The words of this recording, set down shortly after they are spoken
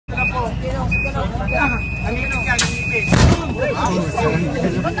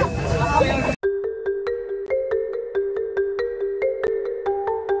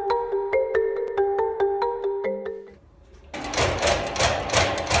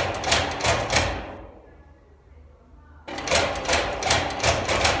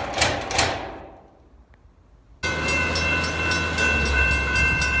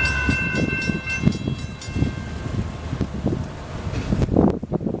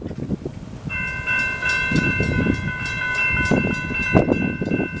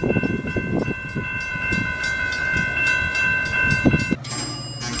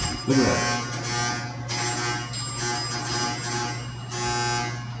Look at that.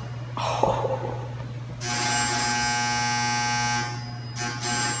 Oh.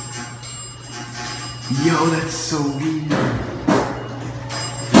 Yo, that's so weird.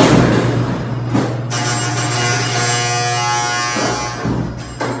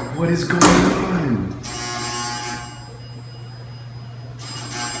 What is going on?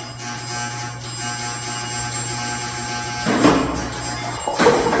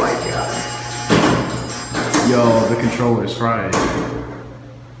 Oh my god. Yo, the controller's fried.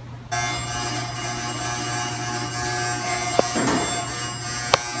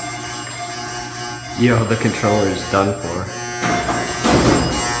 Yo, the controller's done for. Look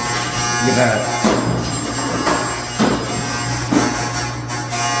at that.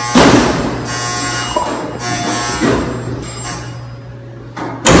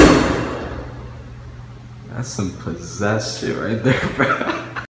 That's some possessed shit right there, bro.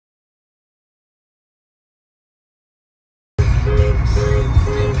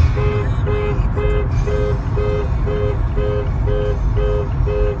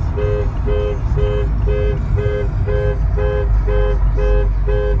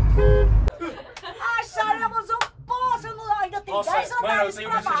 Acharemos um poço no... Ainda tem 10 andares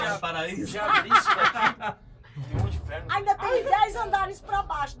pra baixo. Ainda tem 10 andares pra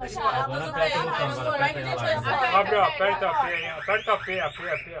baixo. Nós chegamos no Abre, ó, aperta a P, aperta a P, a P,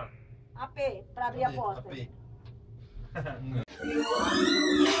 a P, ó. A P, pra abrir a porta.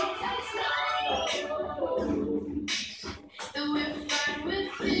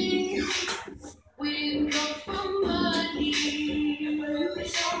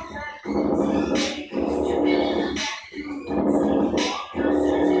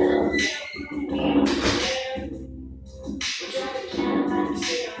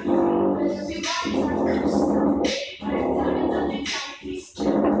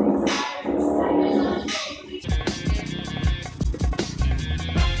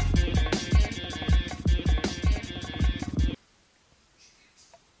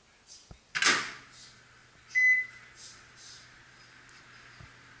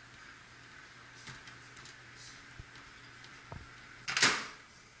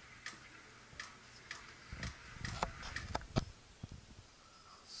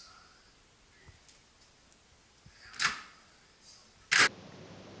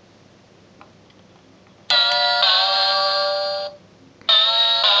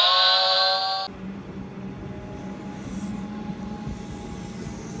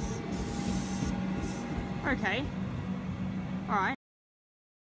 Okay. Alright.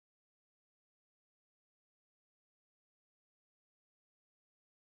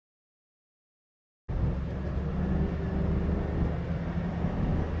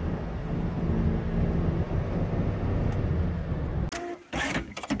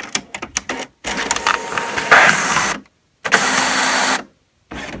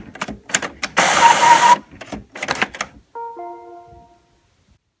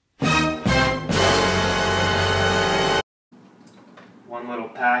 One little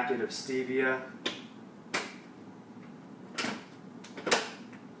packet of stevia,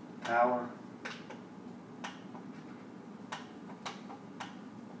 power,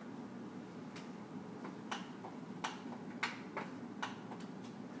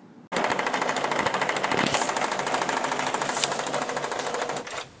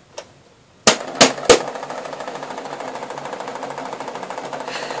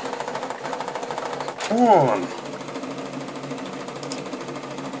 on.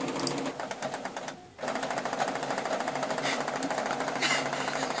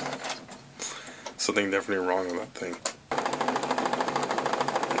 Something definitely wrong with that thing.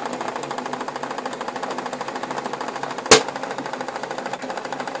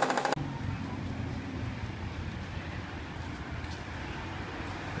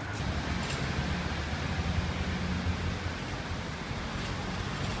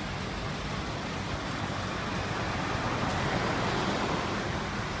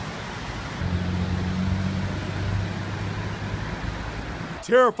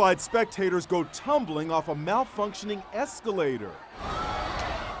 Terrified spectators go tumbling off a malfunctioning escalator.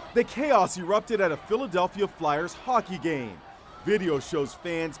 The chaos erupted at a Philadelphia Flyers hockey game. Video shows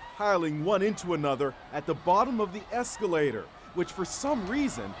fans piling one into another at the bottom of the escalator, which for some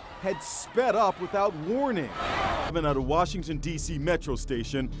reason had sped up without warning. Even at a Washington, D.C. metro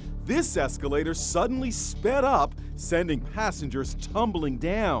station, this escalator suddenly sped up, sending passengers tumbling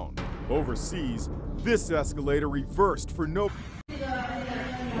down. Overseas, this escalator reversed for no...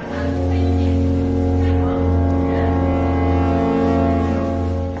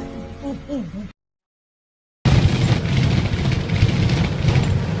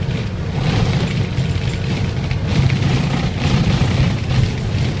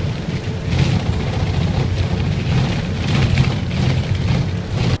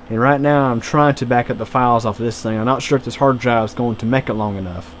 And right now I'm trying to back up the files off of this thing. I'm not sure if this hard drive is going to make it long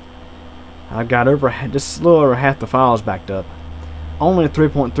enough. I've got just a little over half the files backed up. Only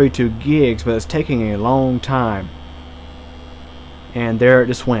 3.32 gigs, but it's taking a long time. And there it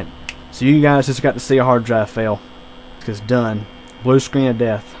just went. So you guys just got to see a hard drive fail. It's done. Blue screen of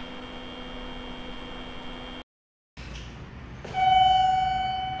death.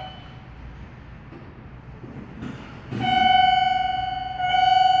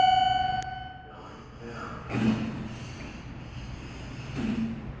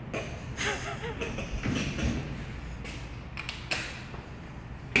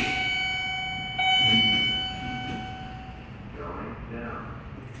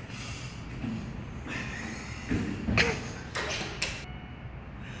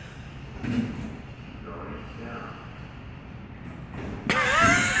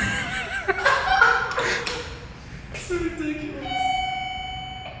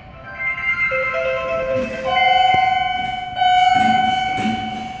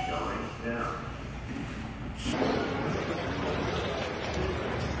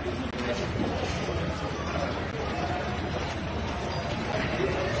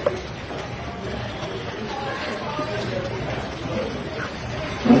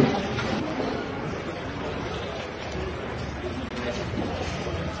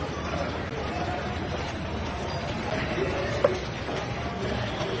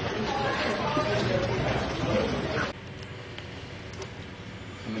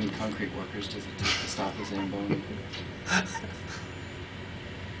 How many concrete workers does it take to stop a Zamboni?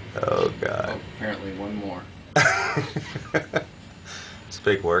 Oh, God. Oh, apparently one more. It's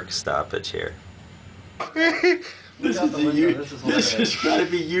big work stoppage here. This has got to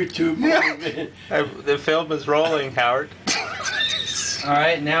be YouTube. Yeah. The film is rolling, Howard.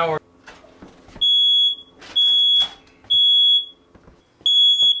 Alright, now we're...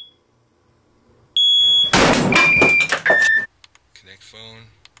 Connect phone.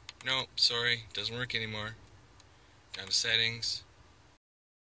 Nope, sorry, doesn't work anymore. Down to settings.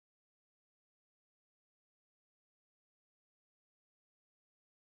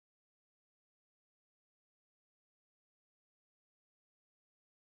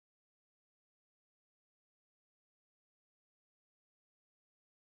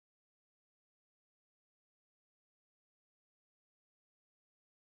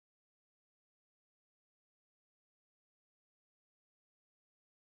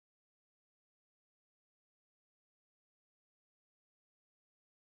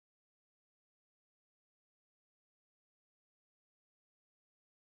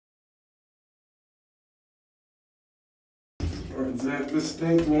 Or that this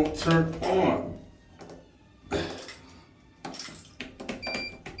thing won't turn on.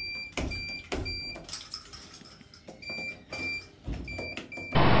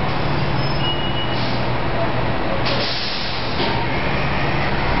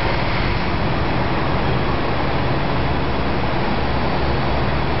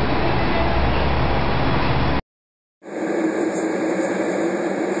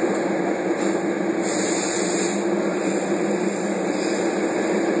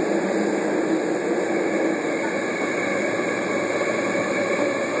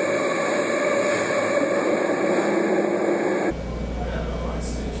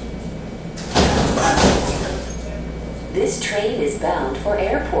 This train is bound for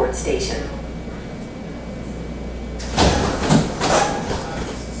Airport Station.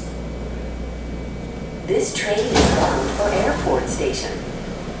 This train is bound for Airport Station.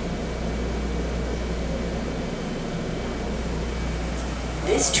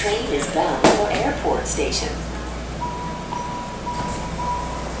 This train is bound for Airport Station.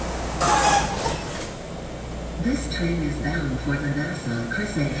 This train is bound for the NASA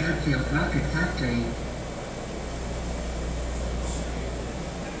Chris A. Hadfield Rocket Factory.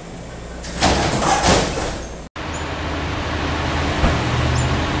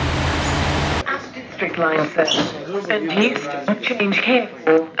 District Line service. And Houston, change here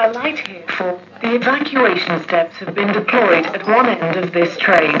for, alight here for. The evacuation steps have been deployed at one end of this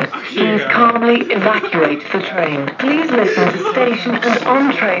train. Please calmly evacuate the train. Please listen to station and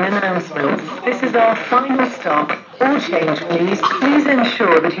on-train announcements. This is our final stop. All change, please. Please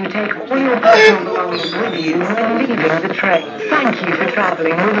ensure that you take all your personal belongings with you when leaving the train. Thank you for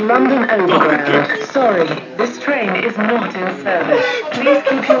travelling with London Overground. Sorry, this train is not in service. Please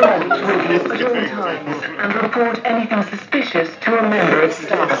keep your luggage with you at all times and report anything suspicious to a member of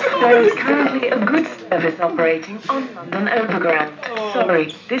staff. There is currently a good service operating on London Overground.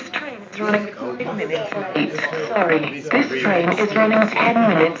 Sorry, this train is running 5 minutes late. Sorry, this train is running 10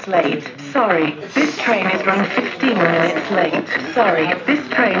 minutes late. Sorry, this train is running 15 minutes late. Sorry, this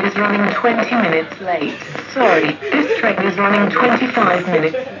train is running 20 minutes late. Sorry, this train is running 25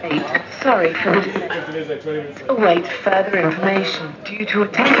 minutes late. Sorry for the delay. Await further information. Due to a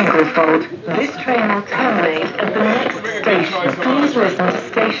technical fault, this train will terminate at the next station. Please listen to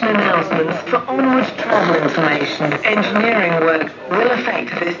station announcements for onward travel information. Engineering work will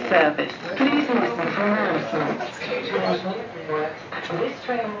affect this service. Please listen for announcements. Due to engineering work, this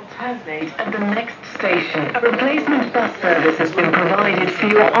train will terminate at the next station. A replacement bus service has been provided for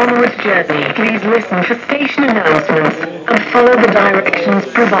your onward journey. Please listen for station announcements and follow the directions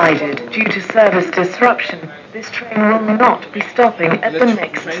provided. Due to service disruption, this train will not be stopping at the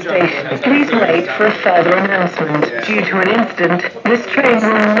next station. Please wait for a further announcement. Due to an incident, this train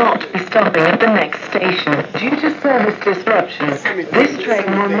will not be stopping at the next station. Due to service disruption, this train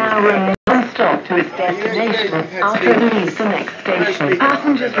will now run non-stop to its destination after it leaves the next station.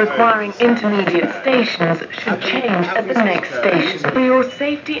 Passengers requiring intermediate stations should change at the next station. For your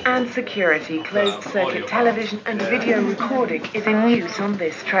safety and security, closed-circuit television and video recording is in use on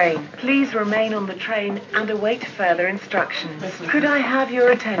this train. Please remain on the train and await further instructions. Could I have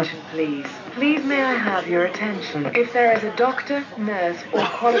your attention, please? Please may I have your attention? If there is a doctor, nurse or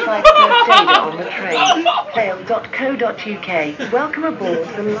qualified first aider on the train, rail.co.uk. Welcome aboard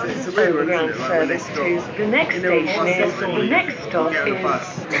the London Overground service to the next station is, the next stop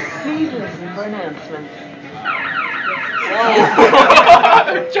is, please listen for announcements.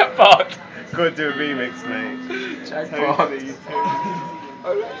 Jackpot! Go do a remix, mate. Jackpot.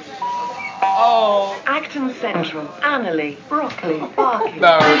 Oh. Acton Central, Annerley, Brockley, Barking,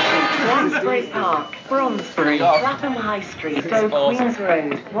 Lansbury Park, Bromsbury, Clapham High Street, Stoke Queens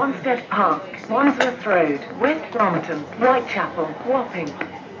Road, Wanstead Park, Wandsworth Road, West Brompton, Whitechapel, Wapping.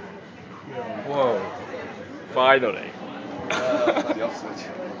 Whoa. Finally.